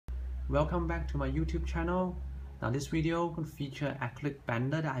Welcome back to my YouTube channel. Now this video will feature acrylic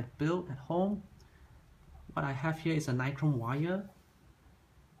bender that I built at home. What I have here is a Nichrome wire.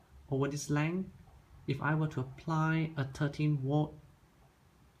 Over this length, if I were to apply a 13-volt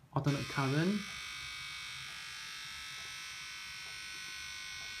alternate current,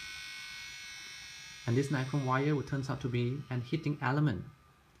 and this Nichrome wire will turn out to be an heating element,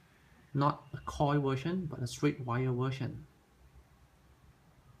 not a coil version but a straight wire version.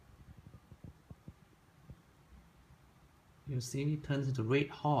 You see it turns into red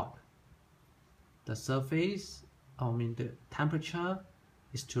hot. The surface, the temperature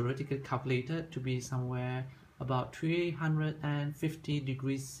is theoretically calculated to be somewhere about 350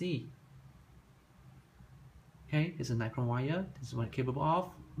 degrees C. Okay, this is a Nichrome wire. This is what it's capable of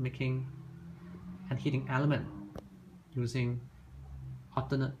making an heating element using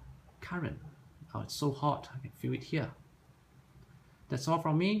alternate current. Oh, it's so hot, I can feel it here. That's all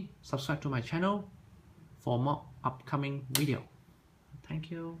from me. Subscribe to my channel for more upcoming video.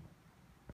 Thank you.